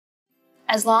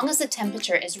As long as the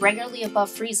temperature is regularly above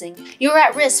freezing, you are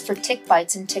at risk for tick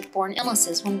bites and tick-borne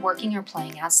illnesses when working or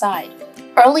playing outside.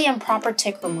 Early and proper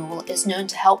tick removal is known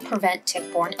to help prevent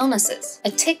tick-borne illnesses.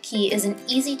 A tick key is an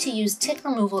easy-to-use tick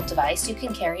removal device you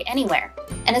can carry anywhere,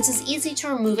 and it's as easy to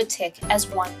remove a tick as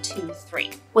 1, 2,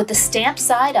 3. With the stamp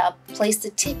side up, place the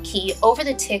tick key over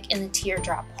the tick in the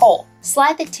teardrop hole.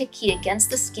 Slide the tick key against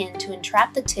the skin to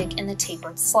entrap the tick in the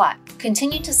tapered slot.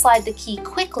 Continue to slide the key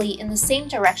quickly in the same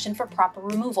direction for proper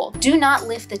removal. Do not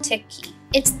lift the tick key.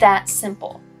 It's that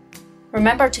simple.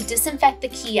 Remember to disinfect the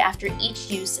key after each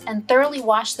use and thoroughly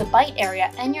wash the bite area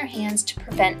and your hands to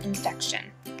prevent infection.